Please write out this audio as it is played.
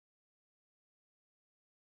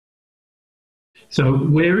So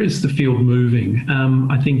where is the field moving?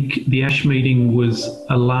 I think the ASH meeting was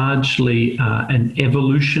a largely an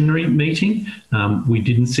evolutionary meeting. We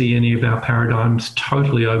didn't see any of our paradigms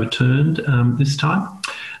totally overturned this time.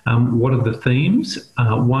 What are the themes?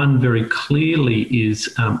 One very clearly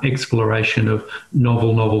is exploration of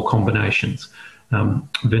novel combinations.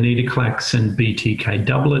 Venetoclax and BTK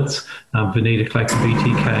doublets, venetoclax,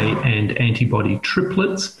 BTK and antibody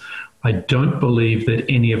triplets. I don't believe that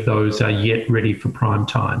any of those are yet ready for prime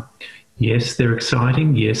time. Yes, they're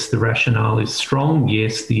exciting. Yes, the rationale is strong.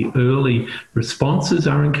 Yes, the early responses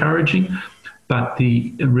are encouraging. But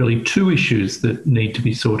the really two issues that need to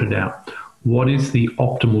be sorted out. What is the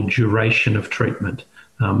optimal duration of treatment?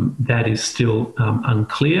 That is still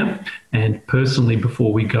unclear. And personally,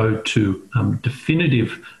 before we go to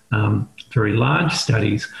definitive, very large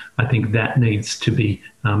studies, I think that needs to be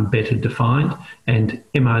better defined, and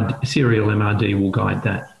serial MRD will guide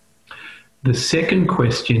that. The second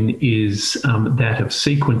question is that of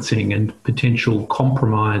sequencing and potential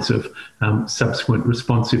compromise of subsequent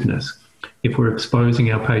responsiveness. If we're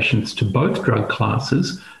exposing our patients to both drug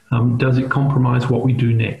classes, does it compromise what we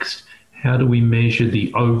do next? How do we measure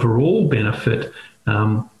the overall benefit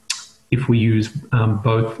if we use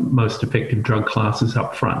both most effective drug classes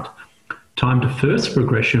up front? Time to first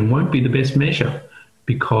progression won't be the best measure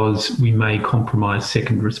because we may compromise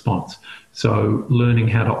second response. So learning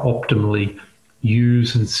how to optimally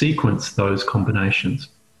use and sequence those combinations.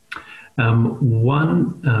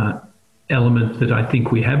 One element that I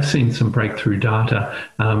think we have seen some breakthrough data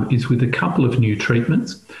is with a couple of new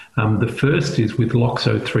treatments. The first is with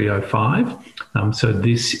LOXO 305. So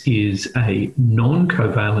this is a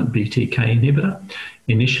non-covalent BTK inhibitor,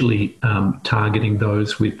 initially targeting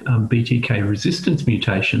those with BTK resistance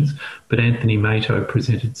mutations, but Anthony Mato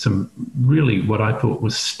presented some really what I thought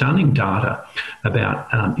was stunning data about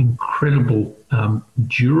incredible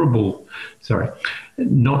durable,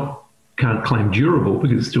 can't claim durable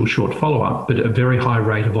because it's still short follow-up, but a very high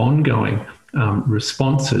rate of ongoing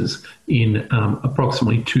responses in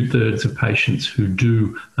approximately 2/3 of patients who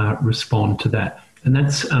do respond to that. And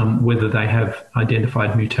that's whether they have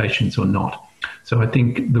identified mutations or not. So I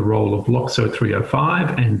think the role of LOXO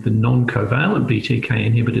 305 and the non-covalent BTK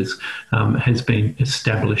inhibitors has been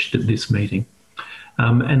established at this meeting.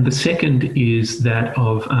 And the second is that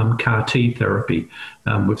of CAR T therapy.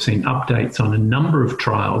 We've seen updates on a number of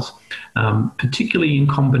trials, particularly in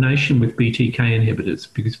combination with BTK inhibitors,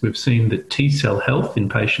 because we've seen that T-cell health in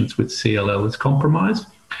patients with CLL is compromised,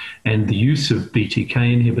 and the use of BTK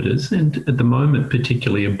inhibitors, and at the moment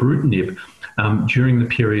particularly ibrutinib, during the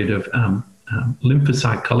period of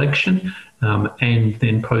lymphocyte collection and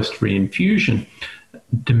then post-reinfusion,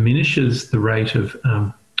 diminishes the rate of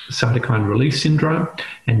cytokine release syndrome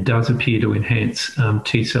and does appear to enhance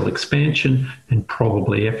T-cell expansion and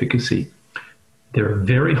probably efficacy. There are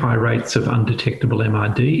very high rates of undetectable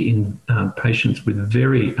MRD in patients with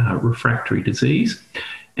very refractory disease.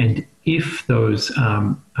 And if those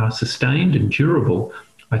are sustained and durable,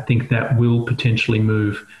 I think that will potentially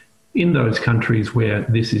move in those countries where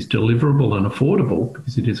this is deliverable and affordable,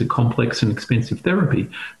 because it is a complex and expensive therapy.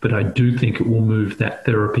 But I do think it will move that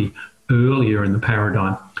therapy earlier in the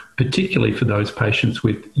paradigm, particularly for those patients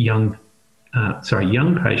with young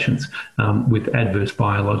patients with adverse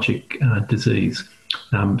biologic disease.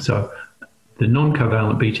 So the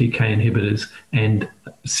non-covalent BTK inhibitors and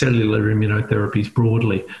cellular immunotherapies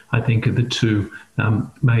broadly, I think, are the two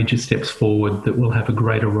major steps forward that will have a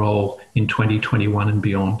greater role in 2021 and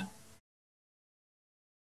beyond.